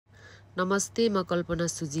नमस्ते, म कल्पना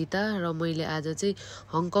सुजिता र मैले आज चाहिँ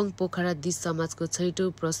हङकङ पोखरा दिप समाजको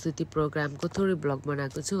 6औं प्रस्तुति प्रोग्रामको थोरै ब्लग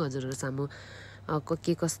बनाएको छु। हजुरहरु सामु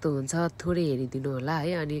के कस्तो हुन्छ थोरै हेरिदिनु होला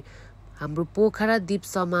है। अनि हाम्रो पोखरा दिप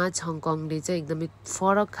समाज हङकङले चाहिँ एकदमै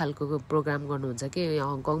फरक खालको प्रोग्राम गर्नुहुन्छ के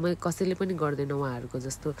हङकङमै कसैले पनि गर्दैन उहाँहरुको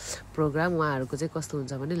जस्तो प्रोग्राम। उहाँहरुको चाहिँ कस्तो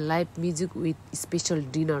हुन्छ भने live music with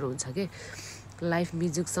special dinner हुन्छ के। लाइभ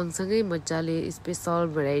म्युजिक सँगसँगै मजाले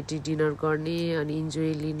स्पेशल भेराइटी डिनर गर्ने अनि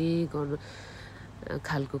इन्जोय लिने गर्नु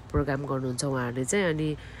खालको प्रोग्राम गर्नुहुन्छ उहाँहरूले चाहिँ। अनि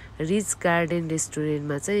रिच गार्डन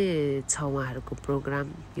रेस्टुरेन्टमा चाहिँ छ उहाँहरूको प्रोग्राम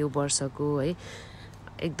यो वर्षको है।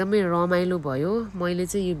 एकदमै रमाइलो भयो। मैले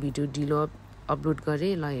चाहिँ यो भिडियो ढिलो अपलोड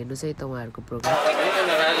गरेँ। ल हेर्नुस् है त उहाँहरूको प्रोग्राम।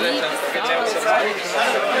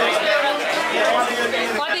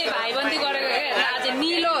 कति भाइबन्दी गरेको के आज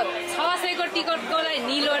निलो 600 को टिकटको लागि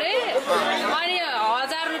निलो रे अनि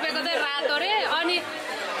 1000 रुपैयाँको चाहिँ रातो रे। अनि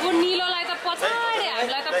उ निलोलाई त पछाडी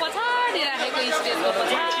हामीलाई त पछाडी राखेको स्टेजको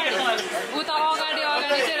पछाडी उ त अगाडि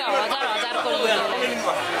चाहिँ 1000 को लियो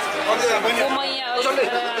उ मैया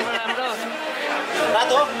राम्रो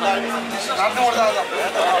रातो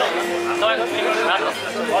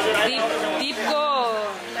दीपको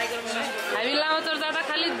हामी लाउँचौर जाँदा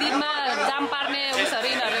खाली दीपमा जाम पार्ने उसहरु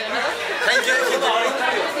यिनीहरु हैन। थ्यांक यू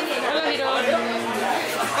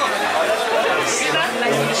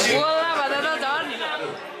बोल्ला भन्दा त झन्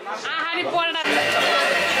आखानी पल्टा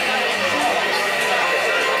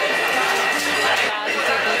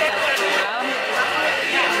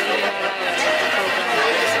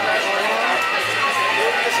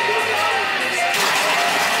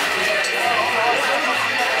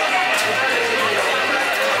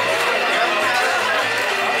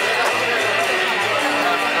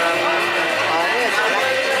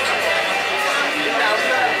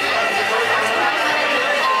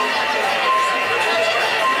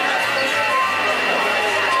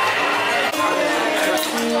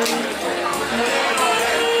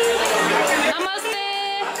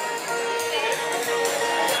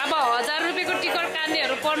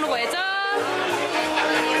पर्नु भएछ।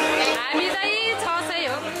 हामी चाहिँ 600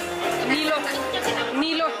 हो निलो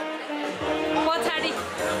निलो पछाडी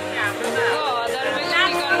 1000 रुपैयाँ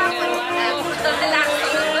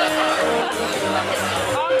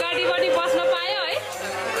अगाडि पनि बस्न पायो है।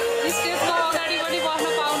 स्टेजको अगाडि पनि बस्न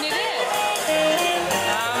पाउने रे।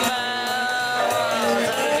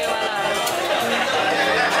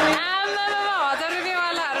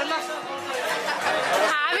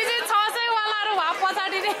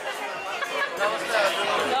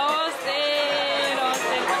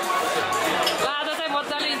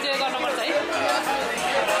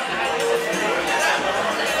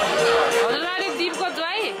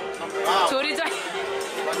 छोरी चाहिँ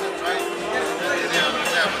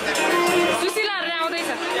सुशीलाहरु आउँदैछ।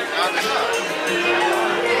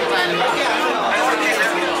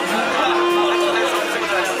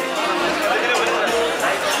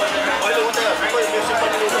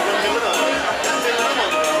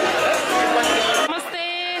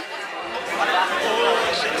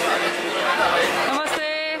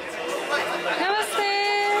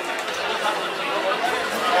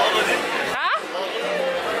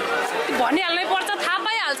 भनिहाल्नै पर्छ थाहा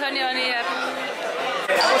पाइहाल्छ नि। अनि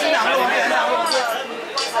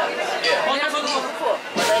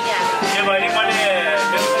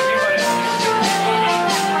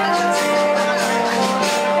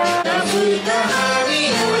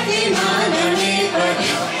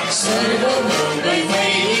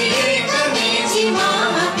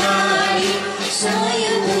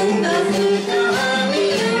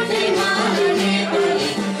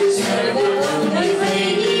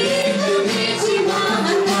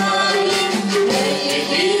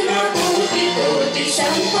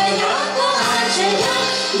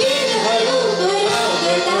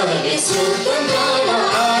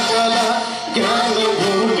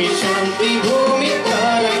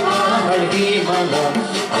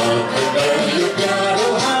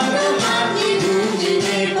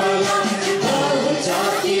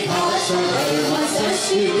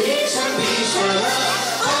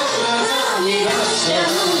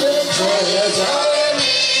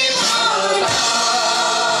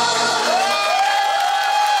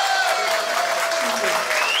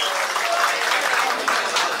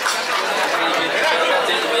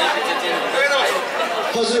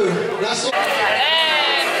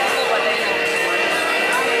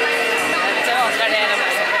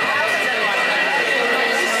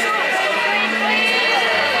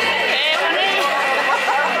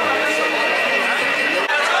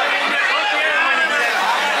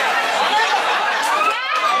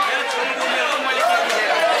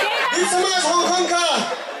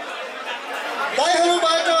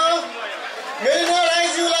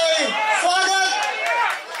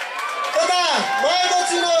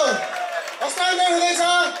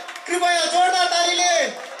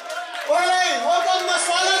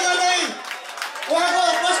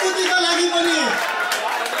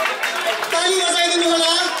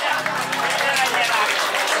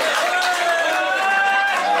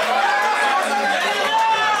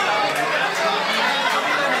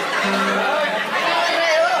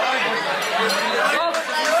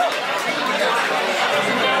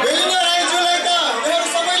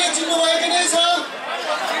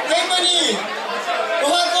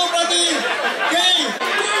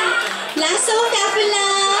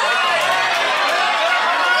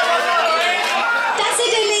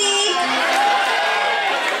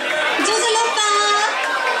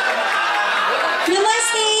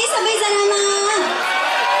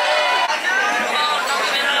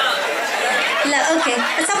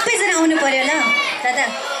त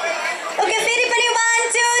ओके फेरि पनि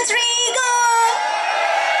 1 2 3 गो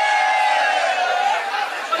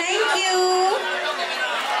थ्यांक यू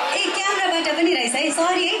ए क्यामेराबाट पनि रहेछ है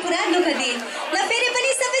सरी है पुरा दुःख दिए ल फेरि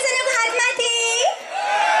पनि सबैजनाको हात माथि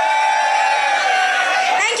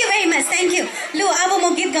thank you very much thank you लु अब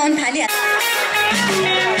म गीत गाउन थाले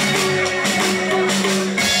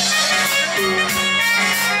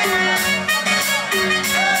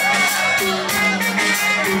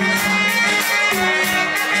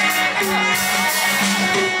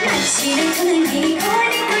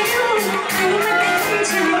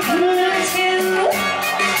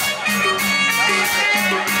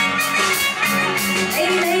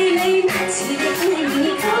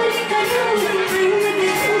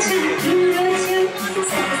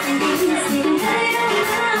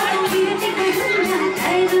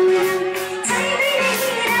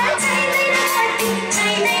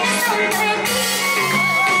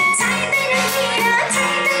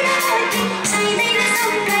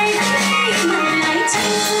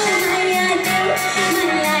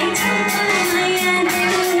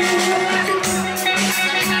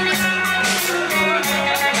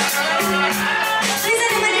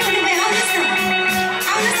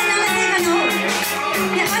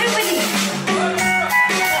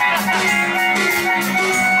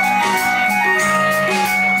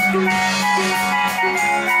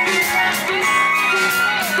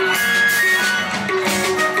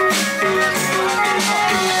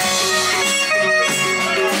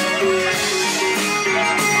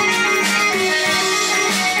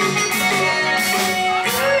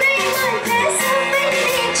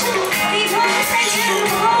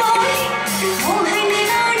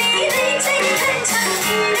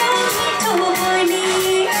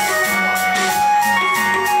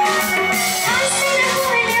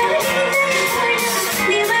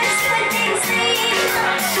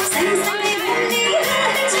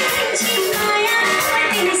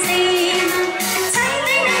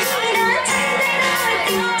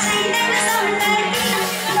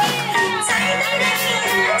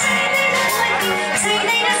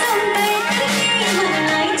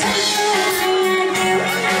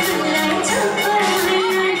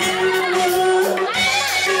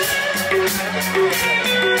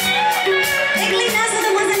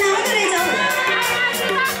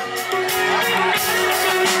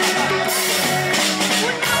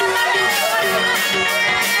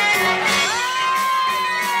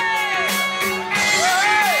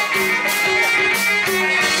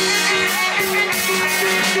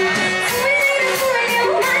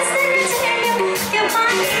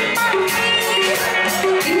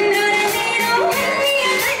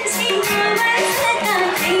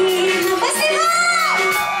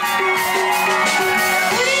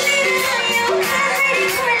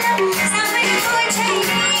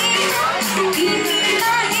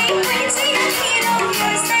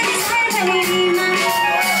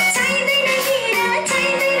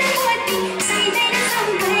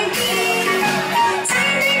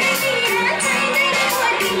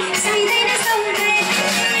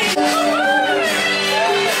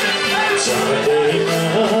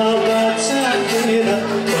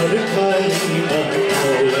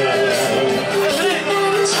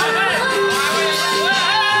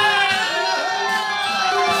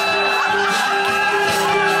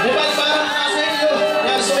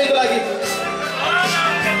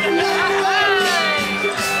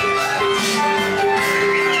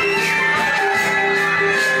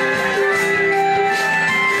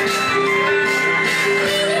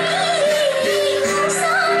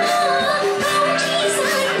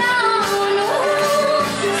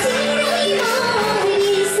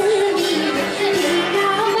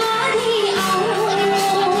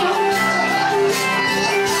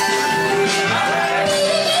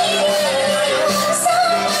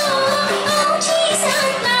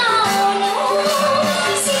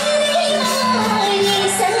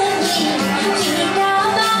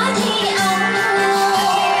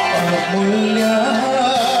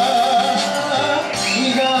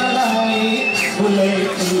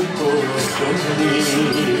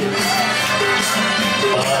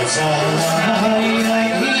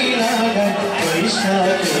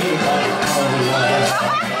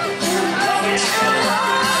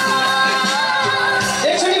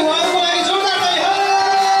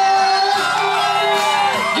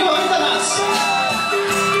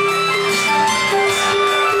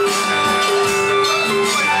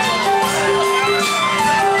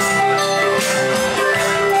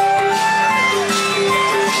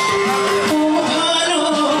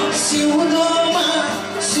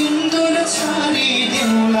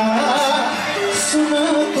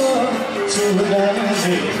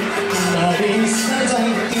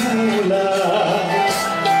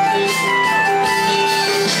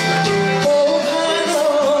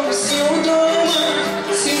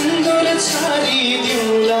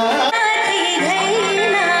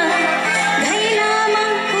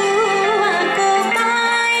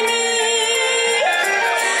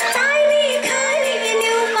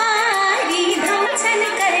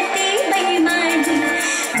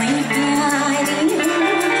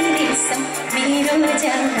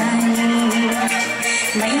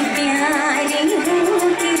मैं प्यारी हूँ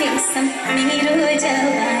कि रेशम मेरो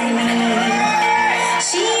जवानी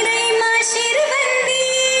शिरैमा शिरबन्दी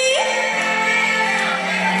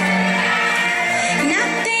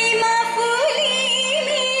नाकैमा फुली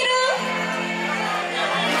मेरो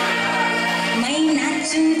मैं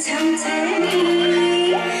नाच्छु छमछमी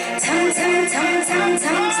छम छम छम छम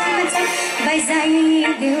छम छम छम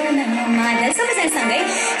बजाइदेऊ न मादल सबैजना सँगै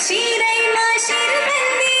शिरैमा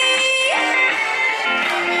शिरबन्दी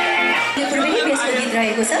यो पूर्वेली भेषको गीत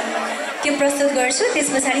रहेको छ त्यो प्रस्तुत गर्छु त्यस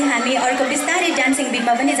पछाडि हामी अर्को बिस्तारै डान्सिङ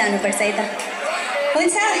बिटमा पनि जानुपर्छ है त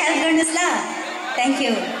हुन्छ हेल्प गर्नुस् ल थ्यांक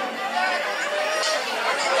यू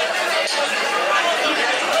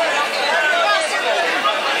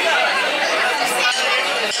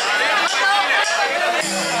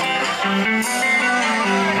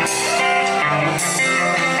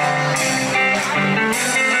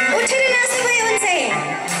उठेर नाच्नु भयो हुन्छ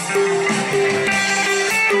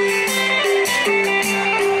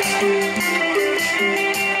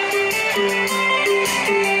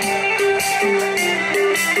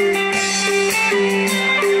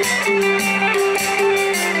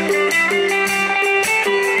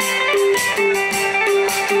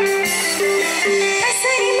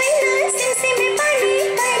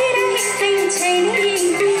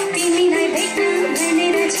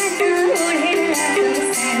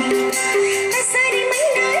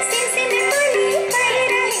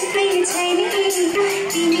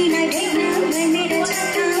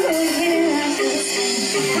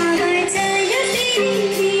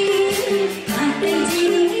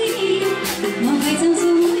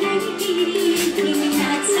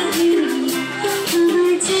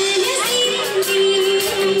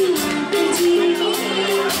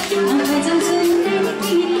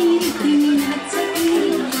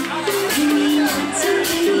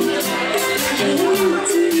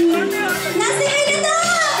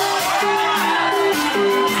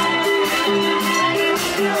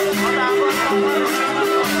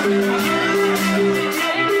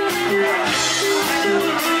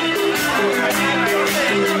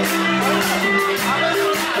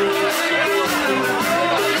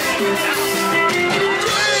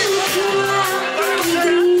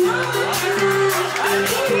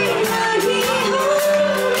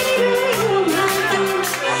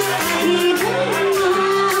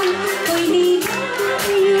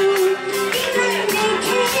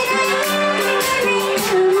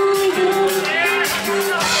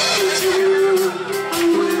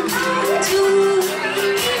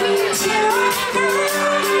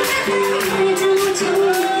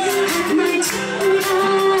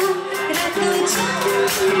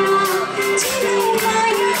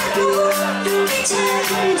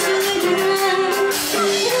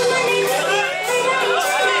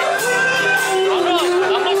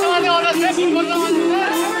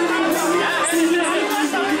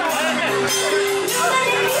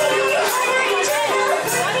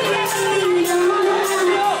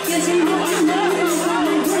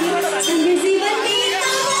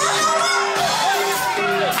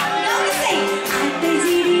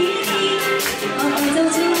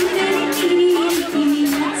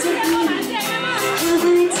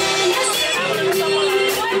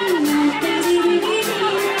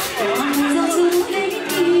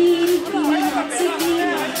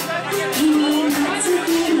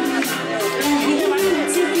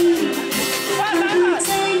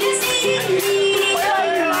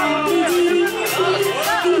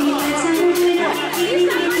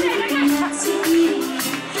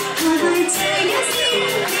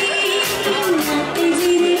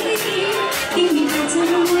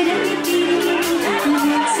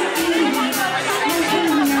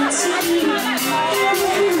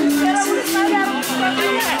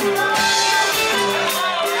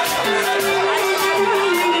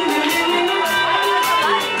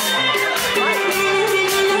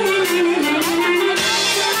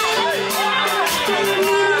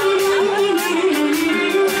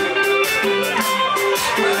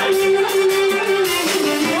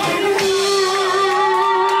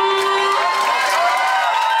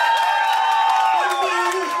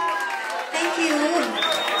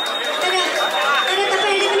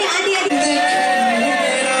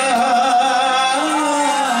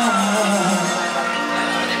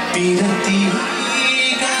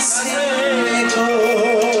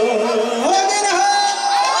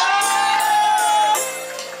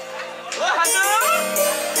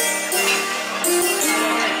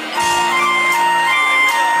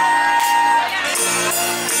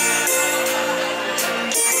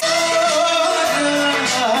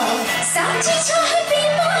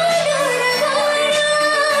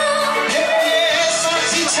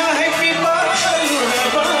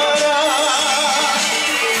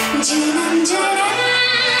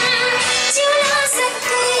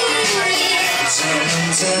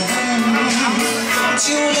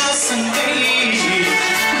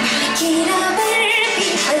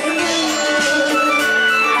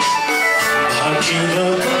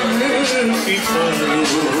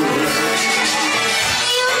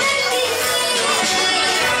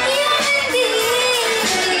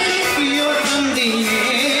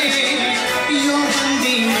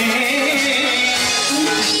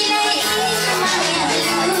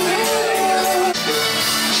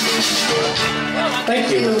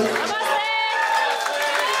Thank you.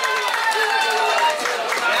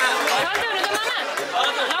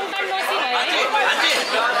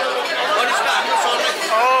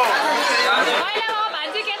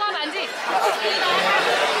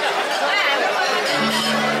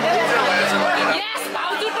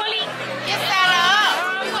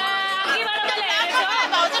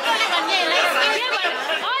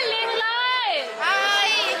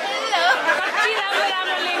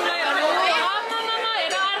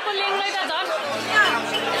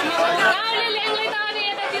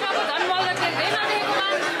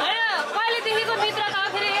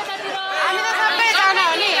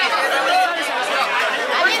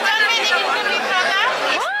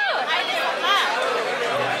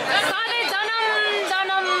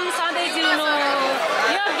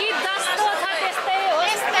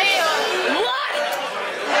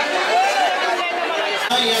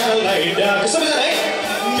 सबैजनालाई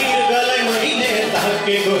मृगलाई मैले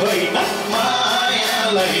ढाकेको होइन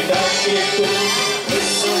मायालाई ढाकेको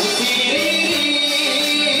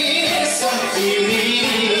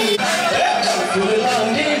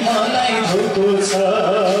फुलाउने मलाई धोको छ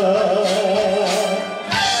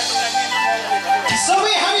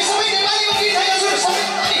सबै हामी सबै नेपालीमा गीत गाउँछौँ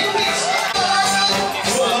सबै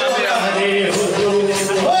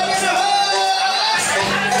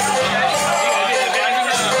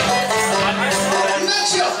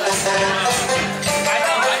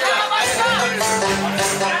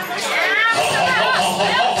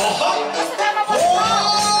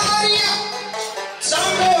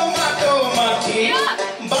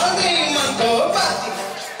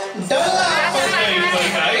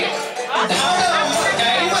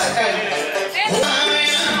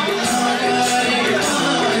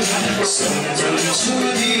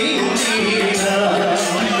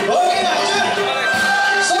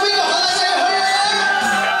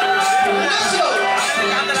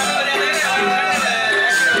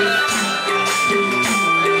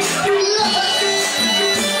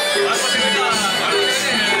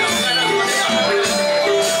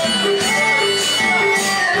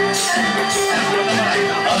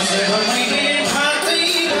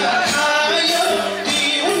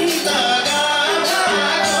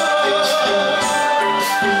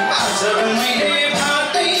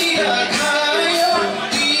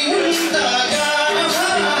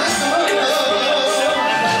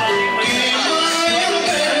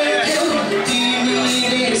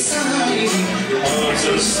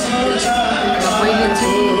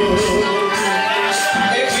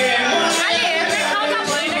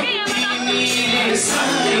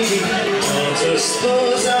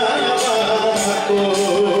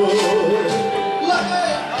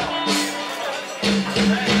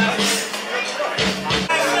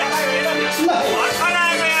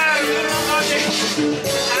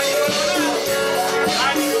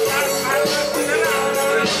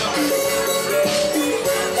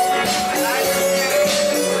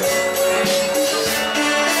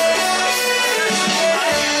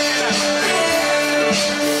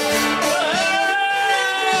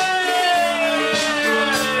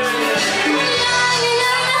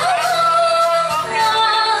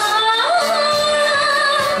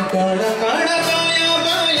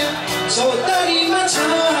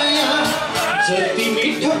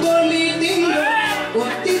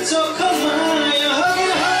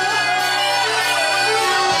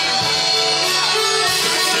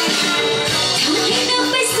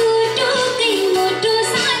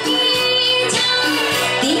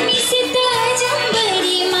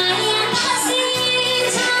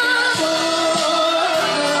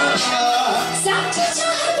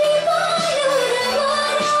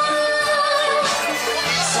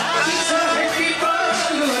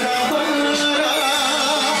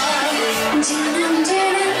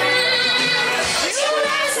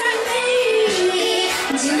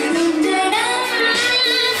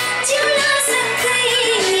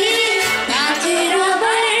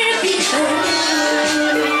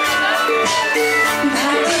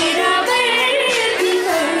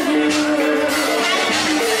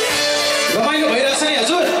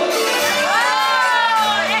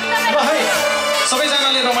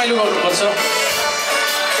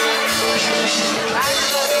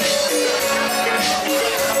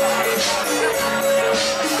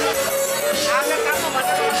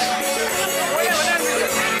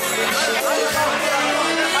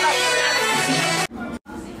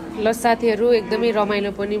ल साथीहरू एकदमै रमाइलो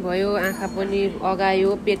पनि भयो, आँखा पनि अगायो,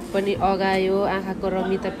 पेट पनि अगायो, आँखाको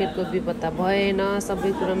रमिता पेटको विपत्ता भएन,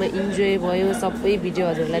 सबै कुरामा इन्जोय भयो। सबै भिडियो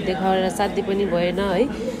हजुरलाई देखाएर साध्य पनि भएन है,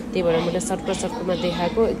 त्यही भएर मैले सर्टकटमा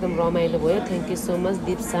देखाएको। एकदम रमाइलो भयो। थ्याङ्क यू सो मच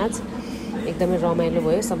दिप साँझ, एकदमै रमाइलो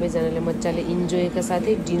भयो। सबैजनाले मजाले इन्जोयका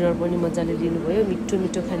साथै डिनर पनि मजाले लिनुभयो, मिठो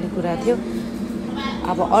मिठो खानेकुरा थियो।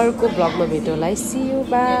 अब अर्को ब्लगमा भेटौँला है, सी यू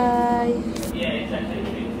बाई।